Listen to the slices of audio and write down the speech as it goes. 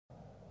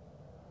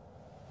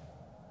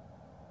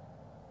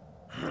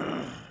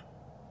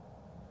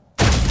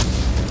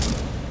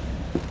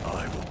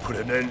put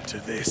an end to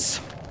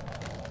this.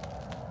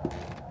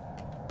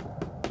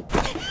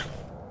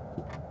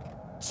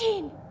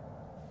 Gene!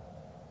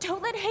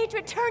 Don't let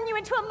hatred turn you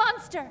into a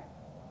monster!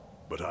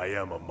 But I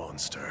am a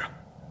monster.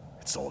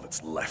 It's all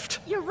that's left.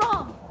 You're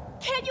wrong!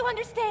 Can't you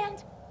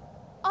understand?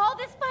 All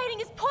this fighting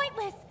is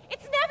pointless!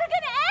 It's never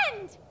gonna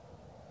end!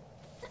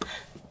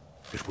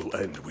 It will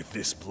end with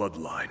this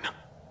bloodline.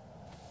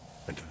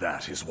 And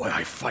that is why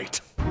I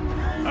fight.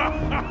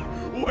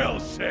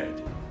 Well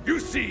said. You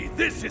see,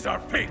 this is our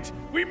fate.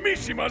 We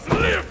Mishimas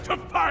live to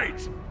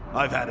fight!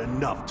 I've had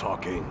enough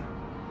talking.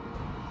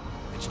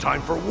 It's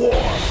time for war!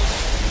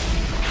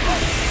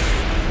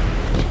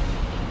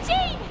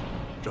 Gene!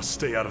 Just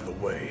stay out of the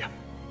way.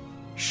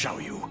 Shall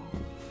you?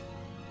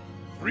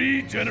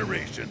 3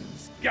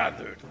 generations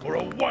gathered for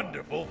a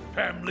wonderful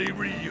family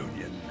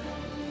reunion.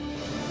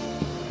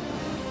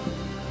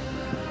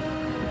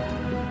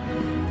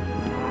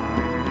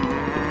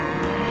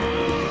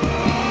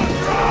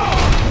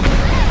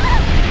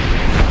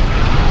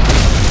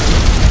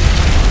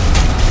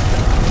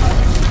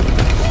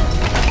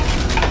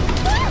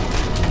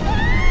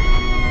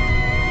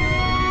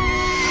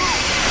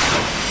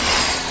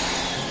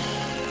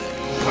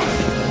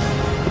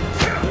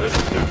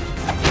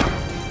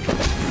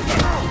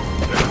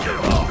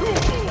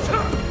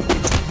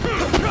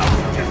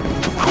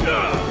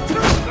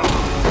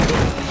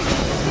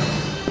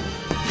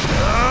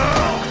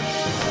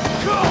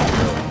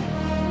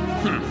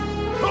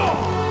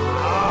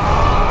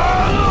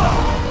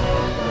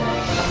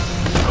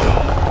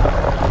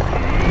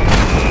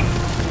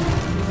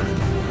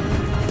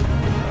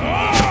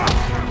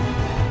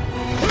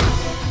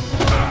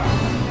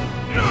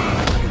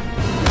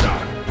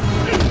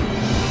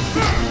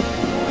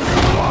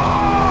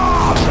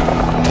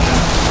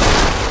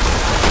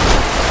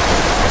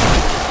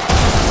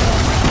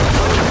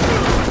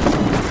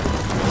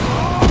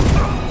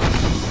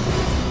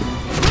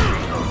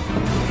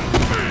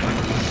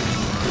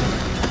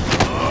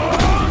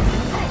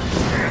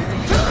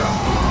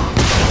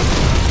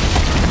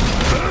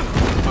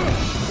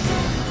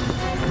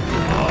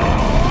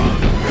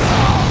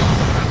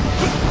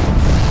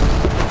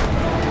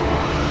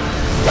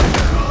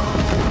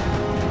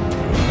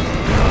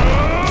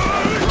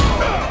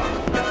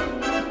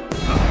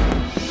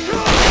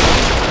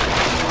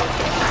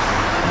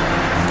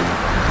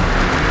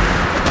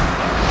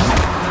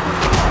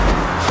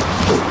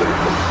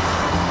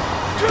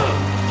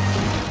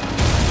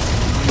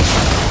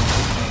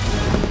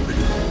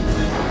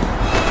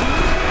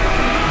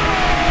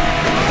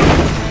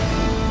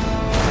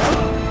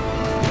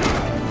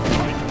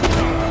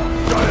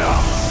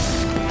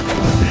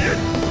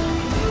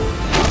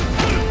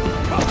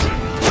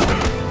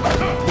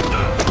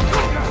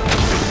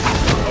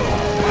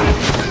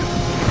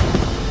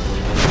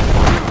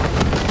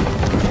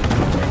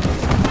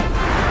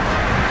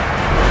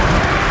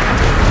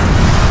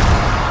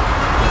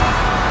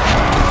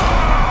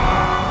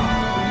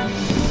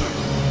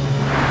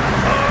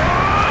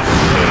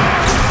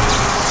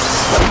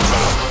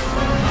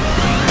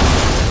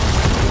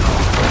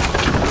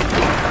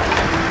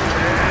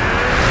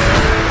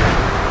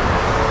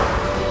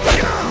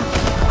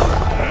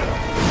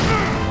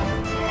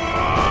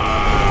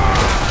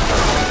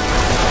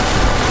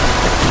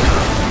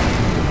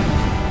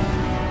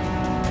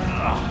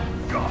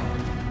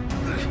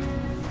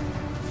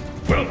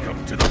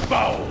 Welcome to the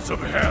bowels of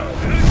hell.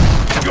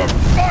 Your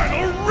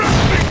final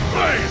resting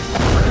place!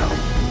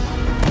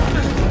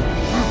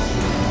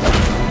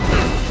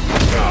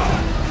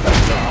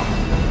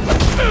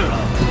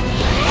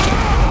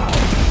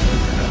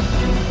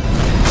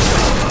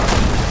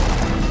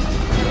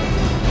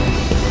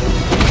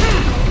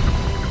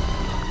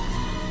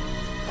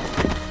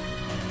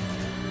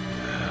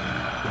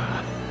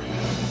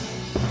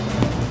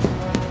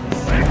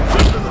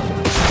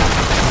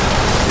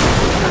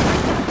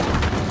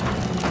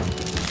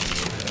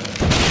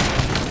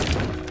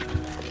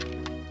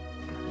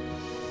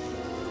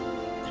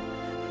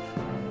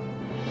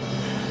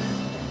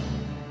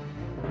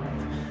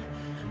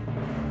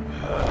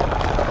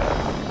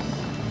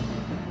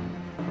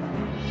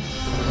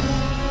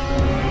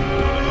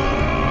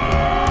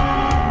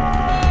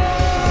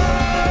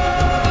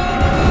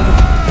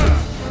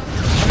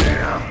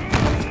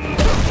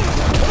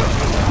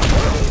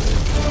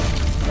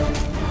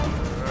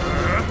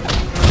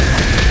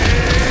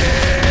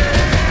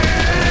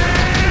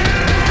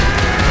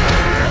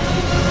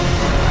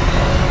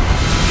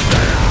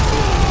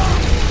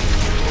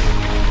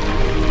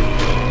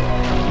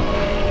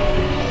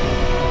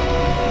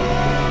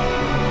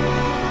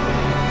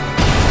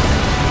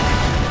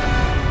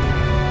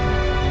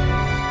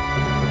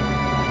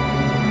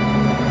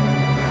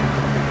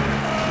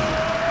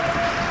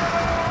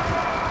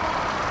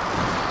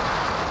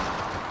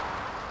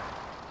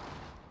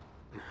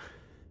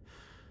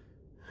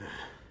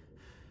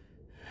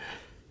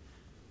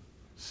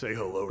 Say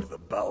hello to the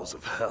bowels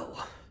of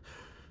hell.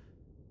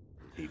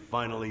 He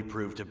finally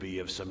proved to be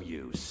of some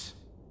use.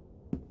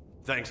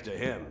 Thanks to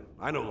him,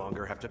 I no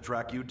longer have to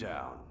track you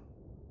down.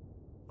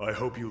 I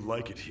hope you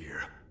like it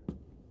here.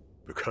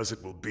 because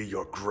it will be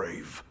your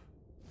grave.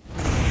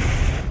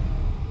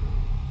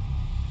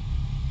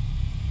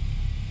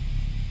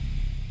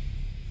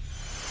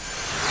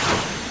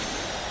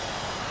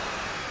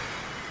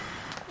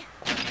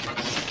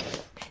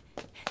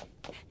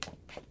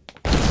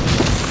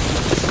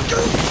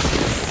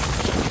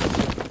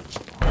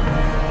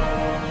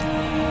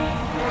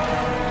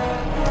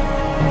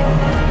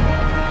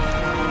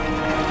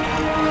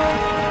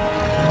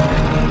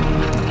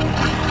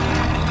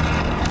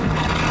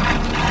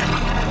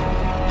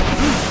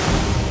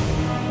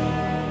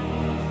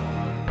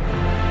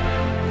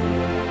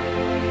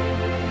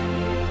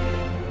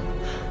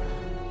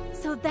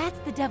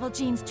 Devil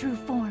Gene's true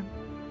form.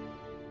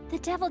 The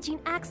Devil Gene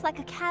acts like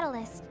a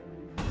catalyst.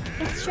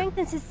 It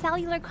strengthens his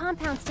cellular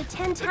compounds to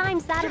 10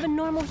 times that of a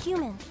normal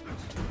human.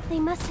 They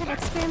must have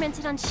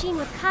experimented on Sheen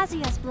with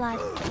Kazuya's blood.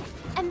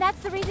 And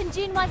that's the reason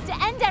Gene wants to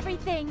end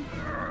everything!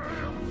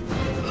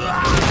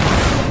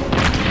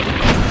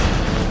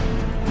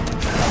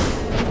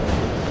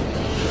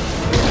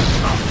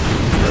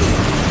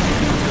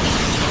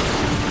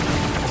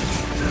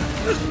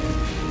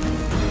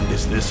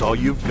 Is this all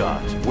you've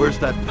got? Where's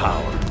that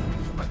power?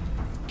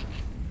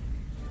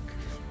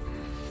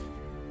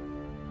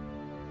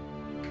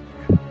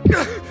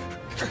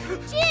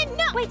 Jin,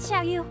 no! Wait,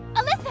 Xiaoyu!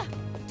 Alyssa!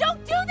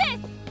 Don't do this!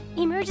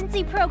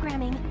 Emergency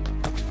programming.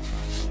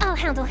 I'll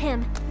handle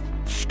him.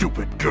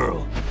 Stupid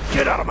girl!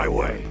 Get out of my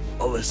way!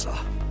 Alyssa,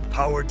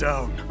 power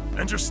down.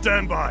 Enter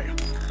standby.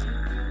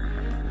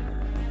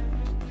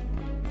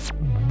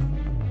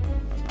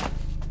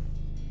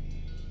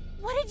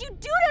 What did you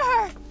do to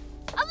her?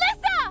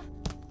 Alyssa!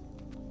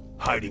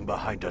 Hiding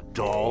behind a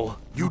doll?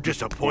 You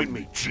disappoint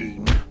me,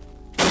 Gene.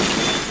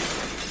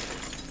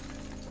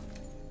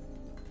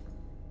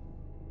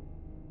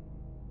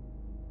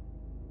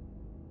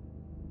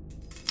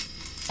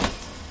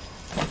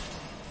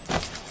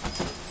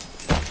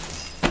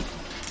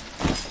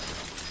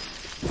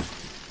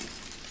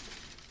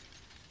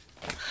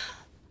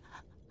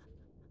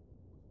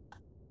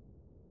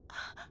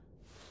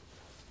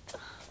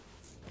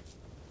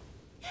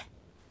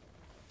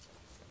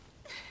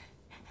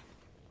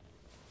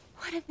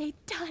 What have they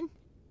done?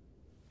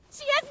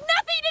 She has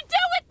nothing to do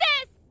with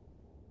this!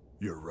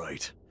 You're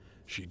right.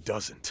 She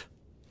doesn't.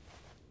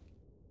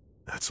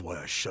 That's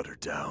why I shut her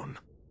down.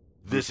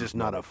 This is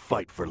not a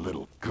fight for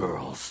little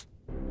girls.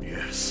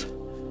 Yes.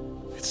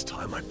 It's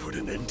time I put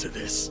an end to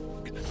this.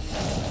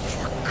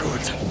 For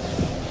good.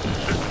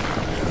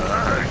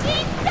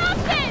 Gene, stop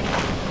this!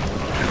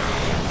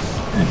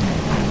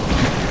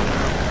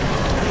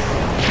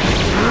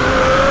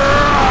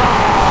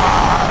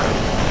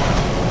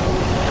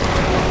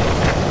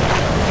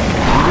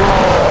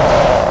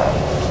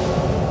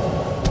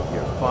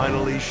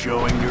 Finally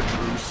showing your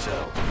true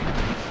self.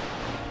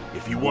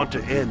 If you want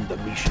to end the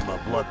Mishima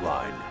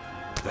bloodline,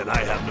 then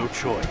I have no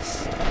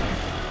choice.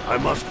 I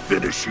must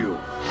finish you.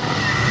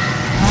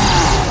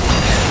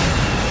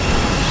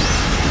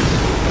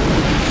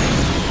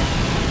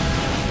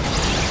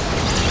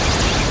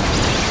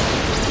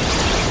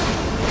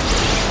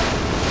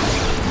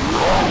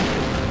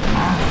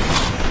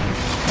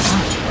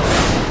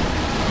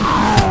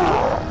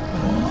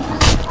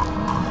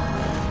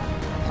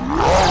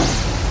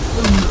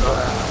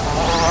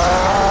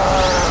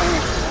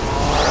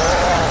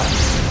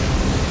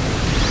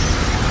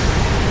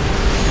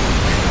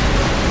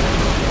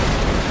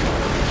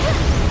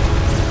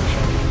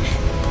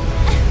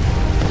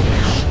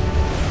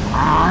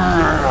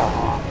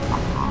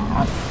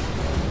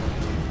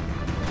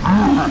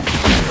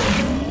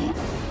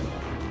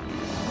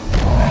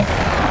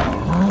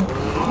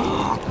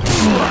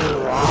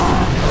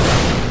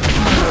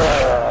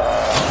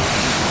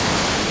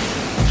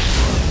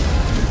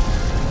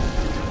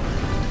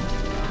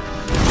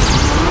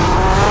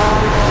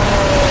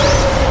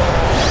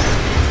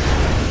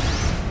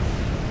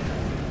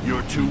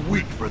 Too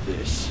weak for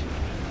this.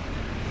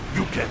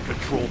 You can't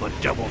control the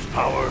devil's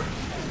power.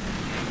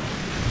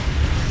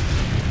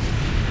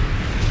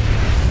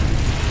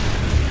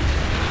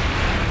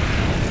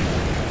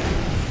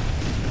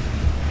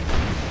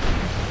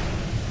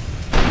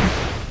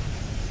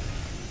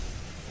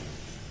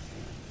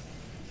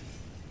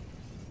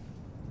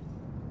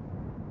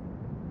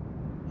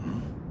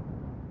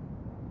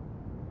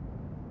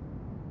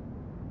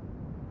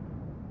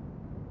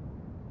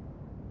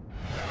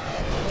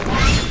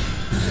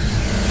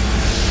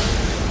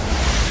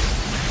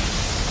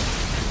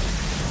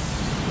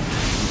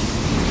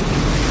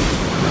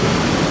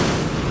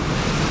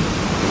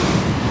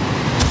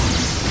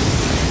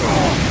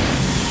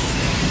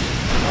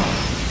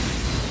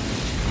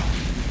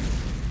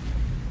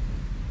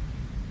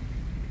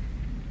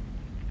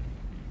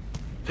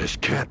 This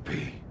can't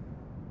be.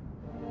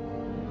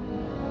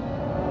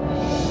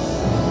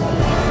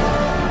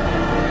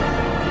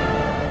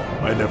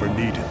 I never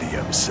needed the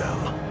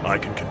M-Cell. I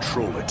can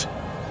control it.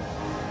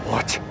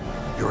 What?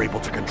 You're able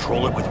to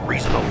control it with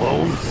reason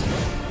alone?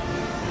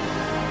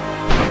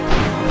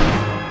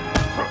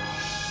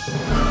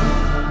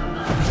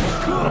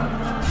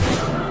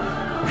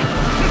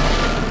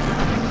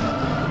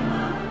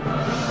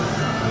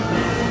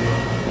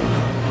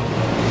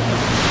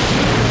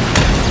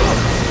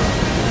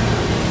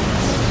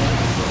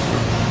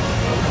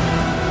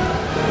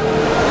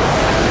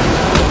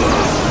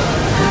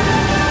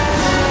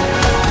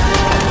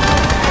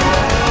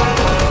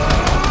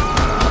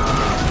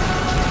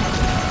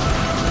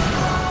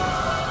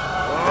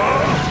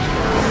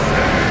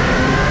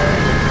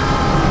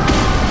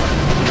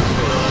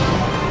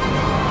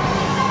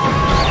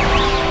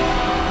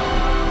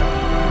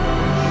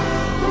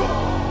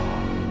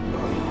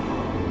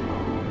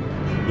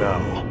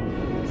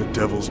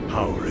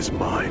 is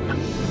mine.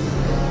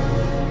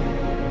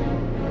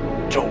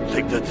 Don't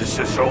think that this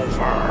is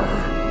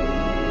over.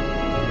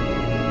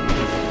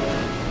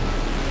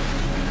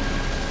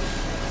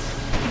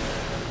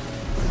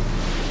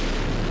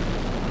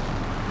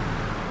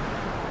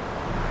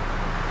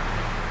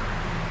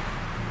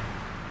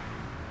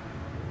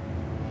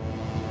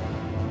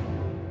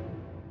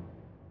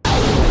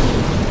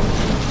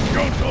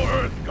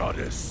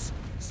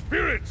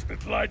 Spirits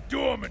that lie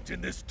dormant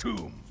in this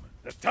tomb.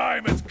 The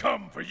time has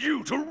come for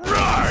you to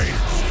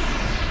rise!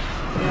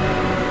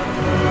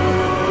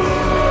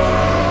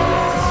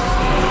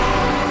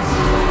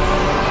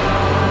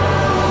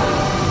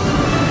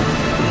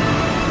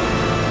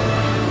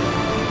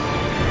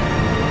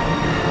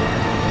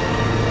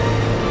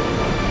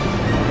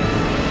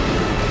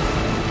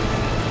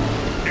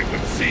 It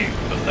would seem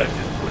the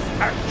legend was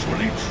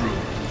actually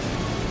true.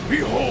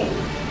 Behold,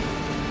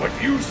 what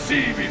you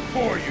see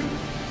before you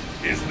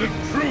is the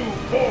true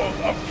form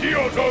of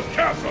Kyoto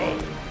Castle!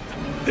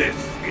 This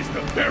is the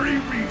very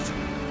reason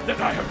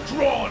that I have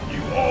drawn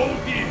you all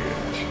here.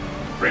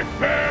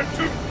 Prepare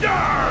to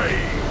die!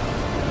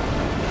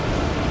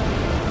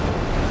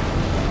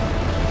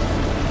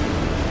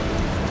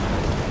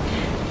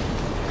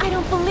 I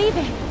don't believe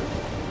it!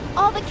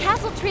 All the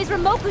castle trees were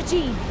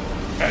Mokujin!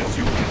 As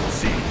you can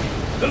see,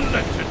 the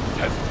legend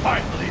has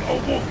finally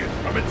awoken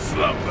from its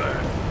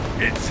slumber.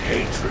 Its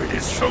hatred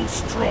is so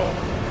strong,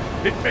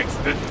 it makes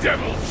the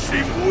devil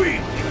seem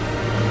weak!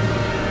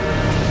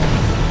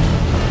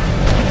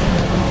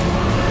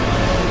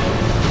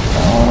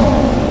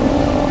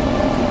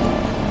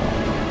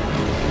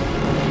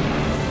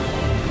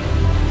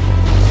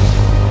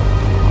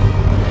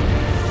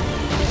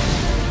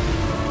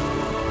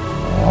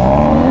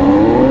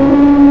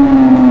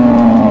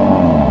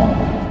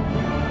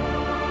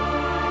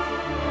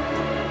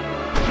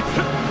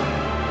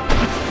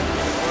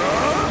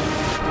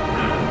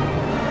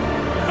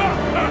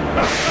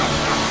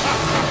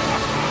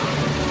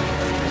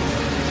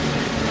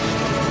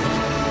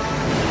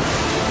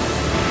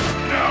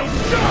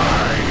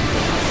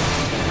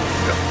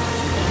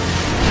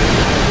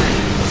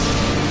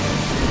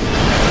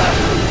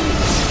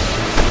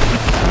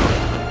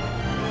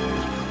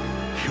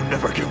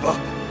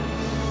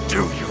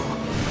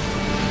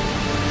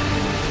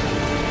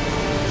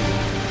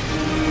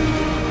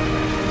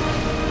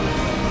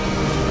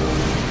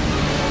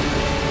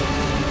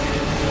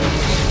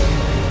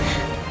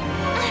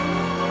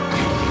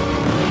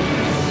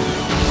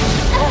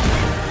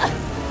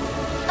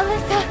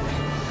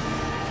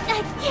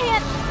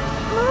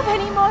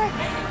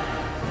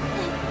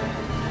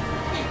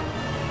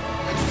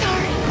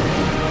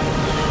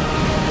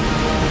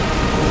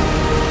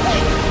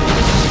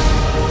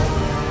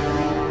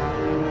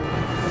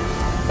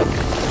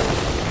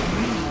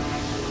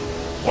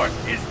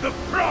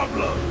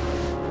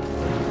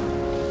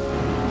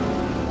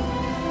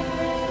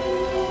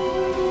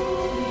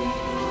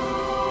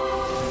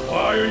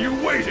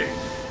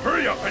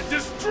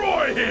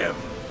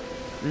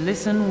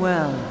 Listen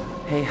well,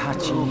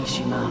 Heihachi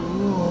Mishima.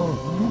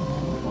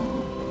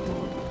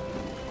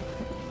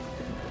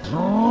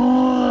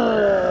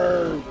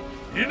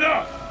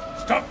 Enough!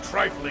 Stop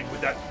trifling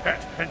with that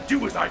pet and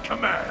do as I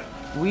command!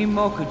 We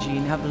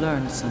Mokujin have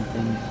learned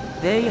something.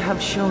 They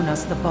have shown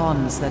us the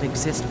bonds that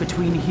exist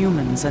between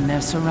humans and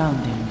their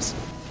surroundings.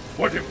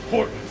 What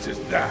importance is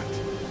that?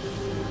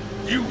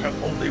 You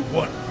have only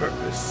one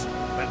purpose,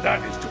 and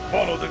that is to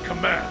follow the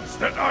commands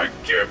that I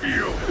give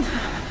you!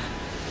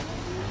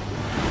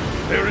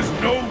 There is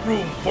no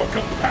room for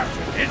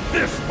compassion in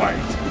this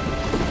fight!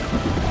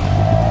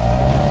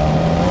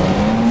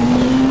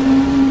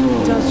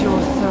 Does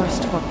your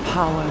thirst for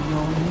power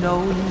know no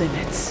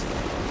limits?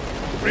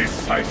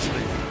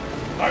 Precisely.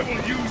 I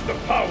will use the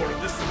power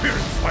of the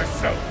spirits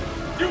myself.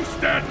 You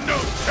stand no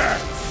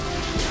chance!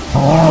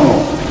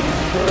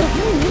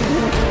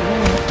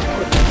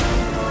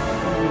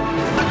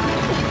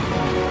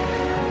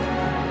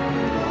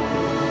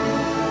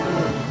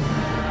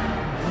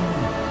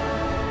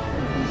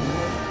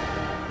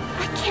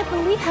 I can't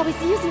believe how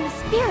he's using the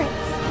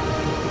spirits!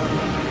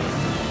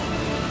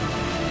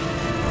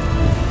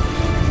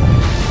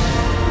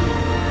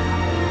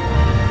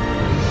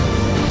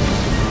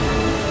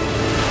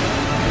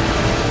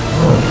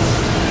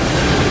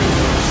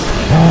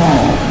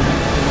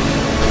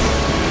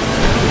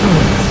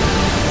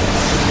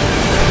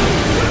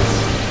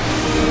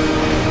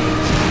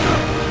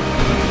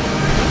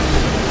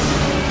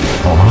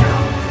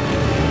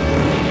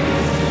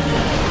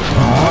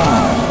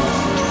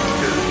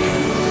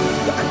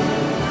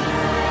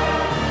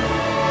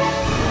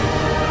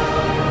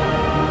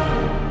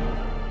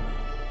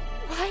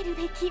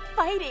 Keep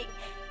fighting.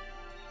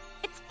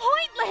 It's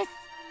pointless.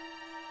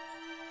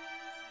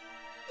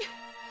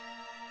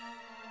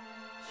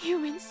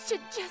 Humans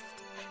should just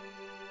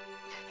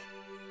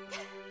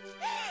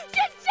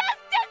disappear.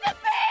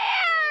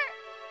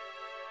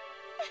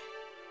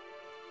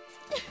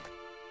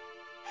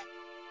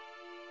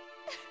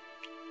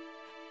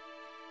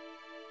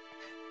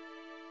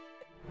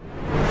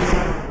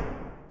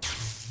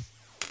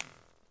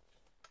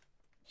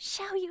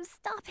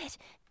 Stop it!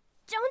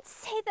 Don't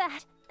say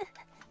that!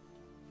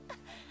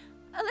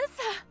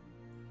 Alyssa!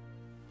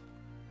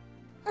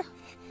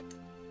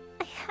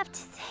 I have to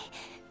say,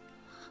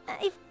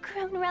 I've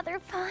grown rather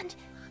fond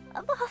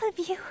of all of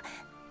you.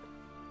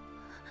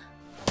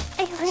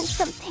 I learned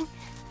something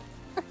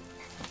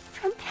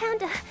from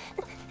Panda.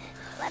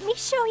 Let me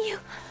show you.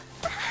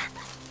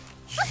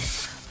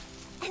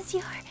 As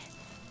your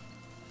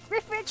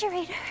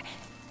refrigerator,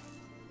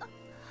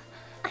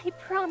 I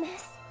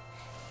promise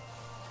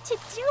to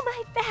do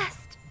my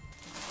best.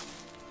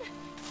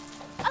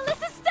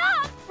 Alyssa,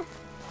 stop!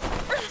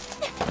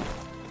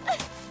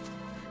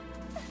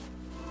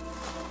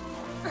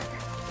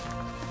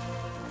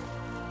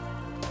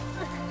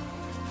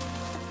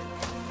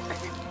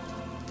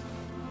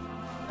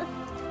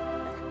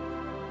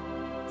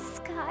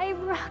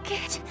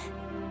 Skyrocket.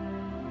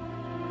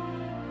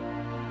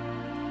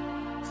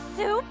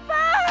 Super!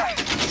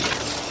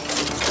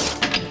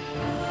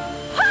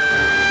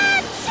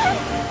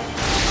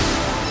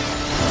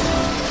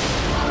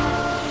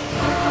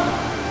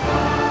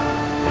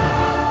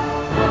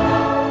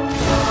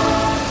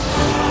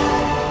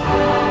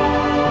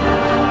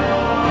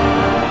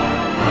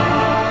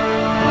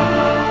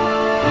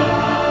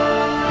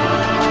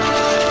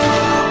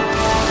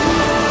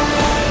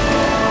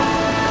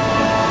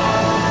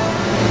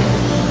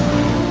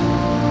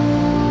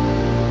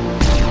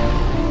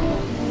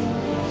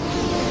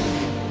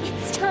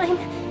 It's time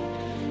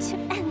to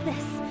end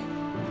this.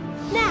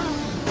 Now!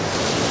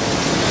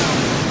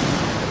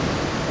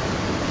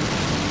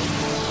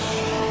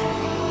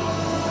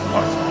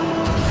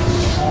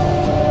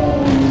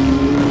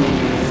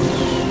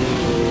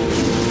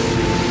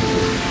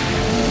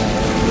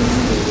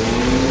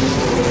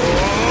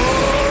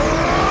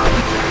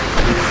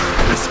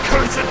 This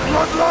cursed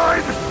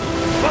bloodline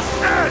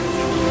must end!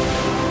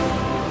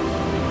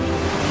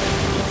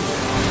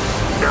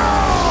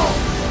 No!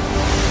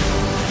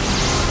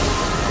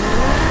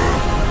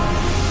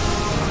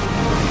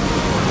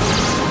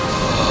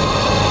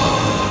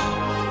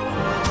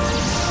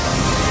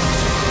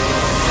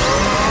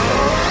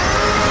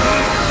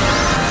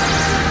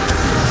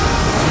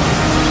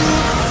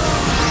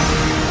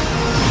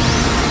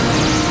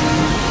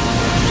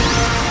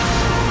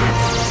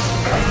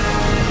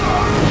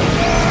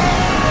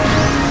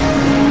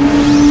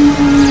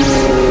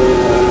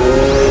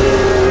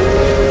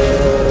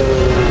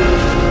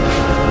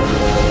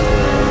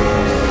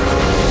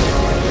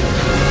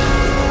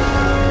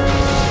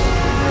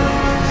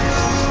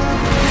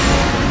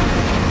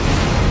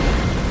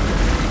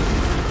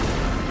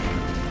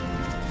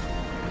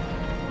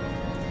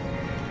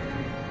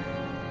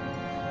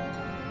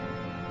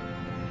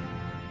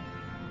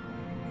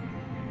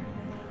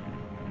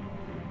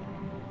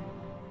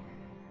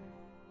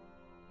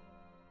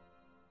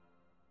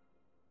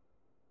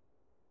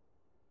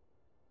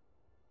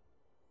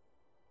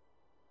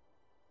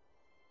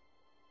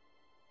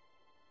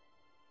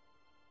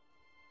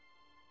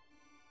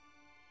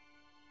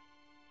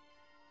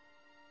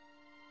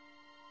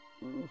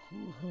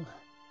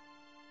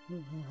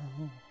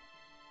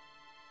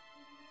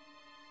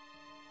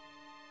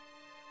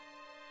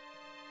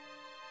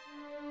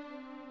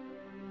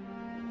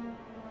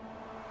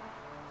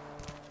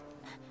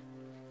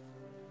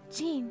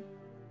 Jean,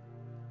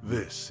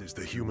 This is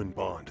the human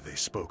bond they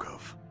spoke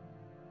of.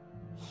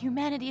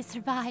 humanity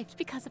survived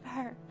because of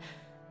her.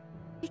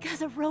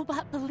 Because a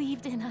robot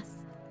believed in us.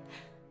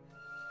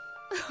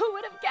 Who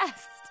would have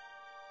guessed?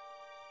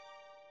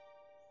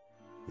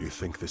 You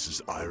think this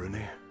is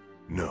irony?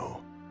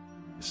 No.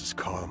 This is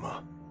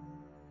karma.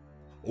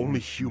 Only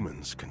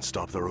humans can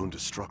stop their own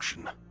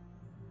destruction.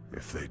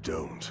 If they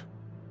don't...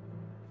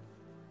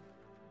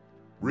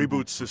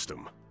 Reboot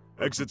system.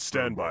 Exit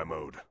standby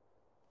mode.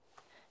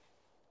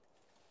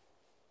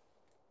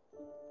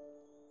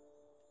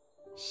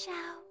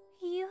 Shall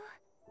you?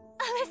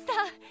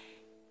 Alyssa!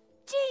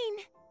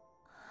 Jean!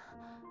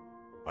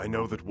 I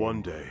know that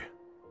one day,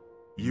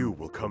 you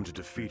will come to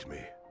defeat me,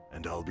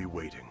 and I'll be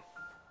waiting.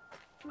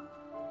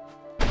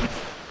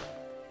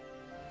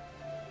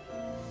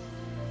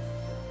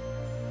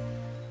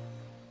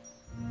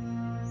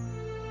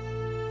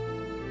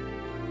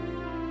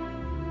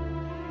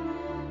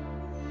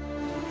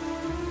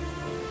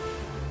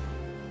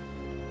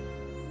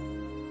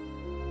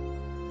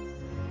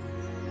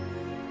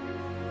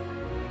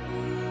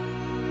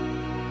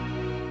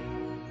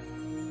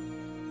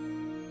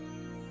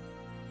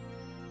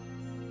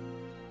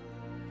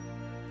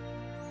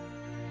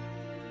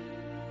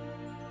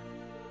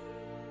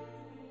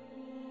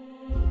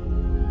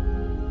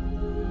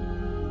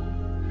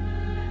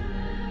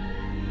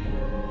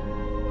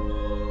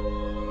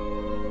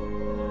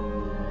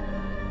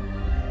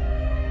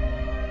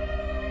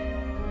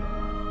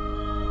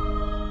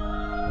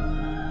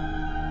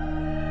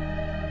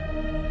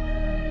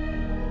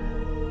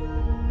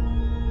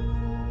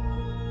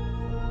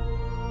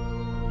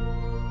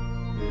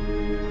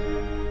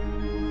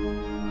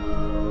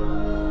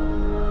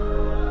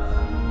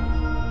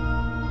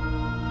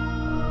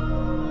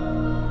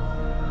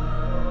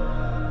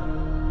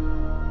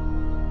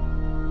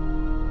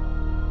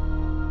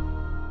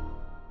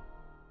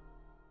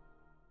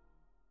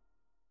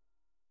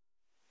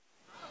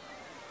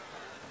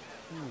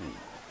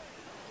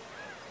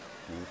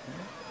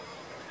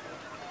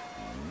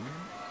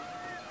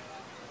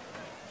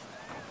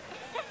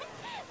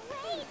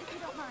 Wait, if you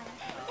don't mind.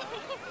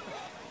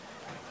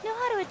 Know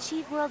how to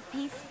achieve world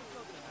peace?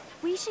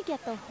 We should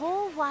get the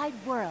whole wide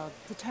world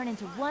to turn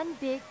into one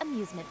big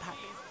amusement park.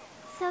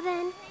 So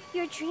then,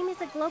 your dream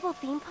is a global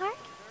theme park?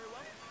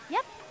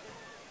 Yep.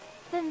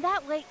 Then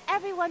that way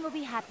everyone will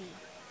be happy.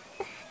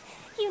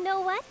 You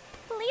know what?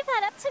 Leave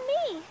that up to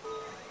me.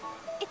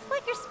 It's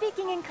like you're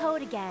speaking in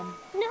code again.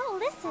 No,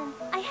 listen.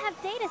 I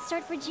have data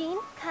stored for Jean,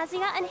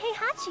 Kazuya, and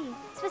Heihachi.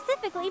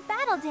 Specifically,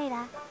 battle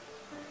data.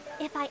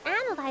 If I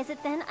analyze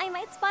it then, I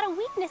might spot a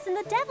weakness in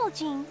the devil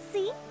gene,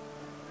 see?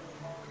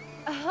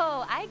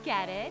 Oh, I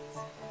get it.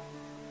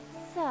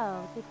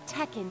 So, the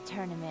Tekken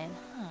tournament,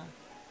 huh?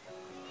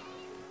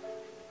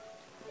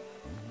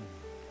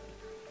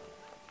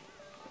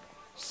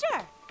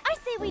 Sure, I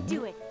say we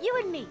do it, you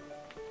and me.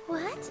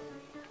 What?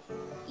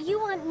 You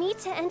want me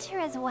to enter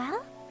as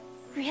well?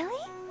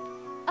 Really?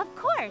 Of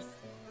course.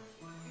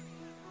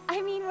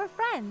 I mean, we're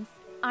friends,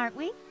 aren't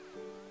we?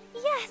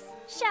 Yes,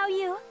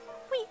 Xiaoyu.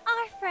 We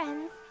are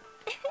friends.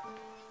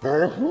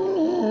 Look,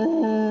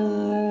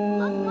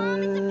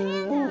 Mom, it's a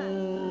panda!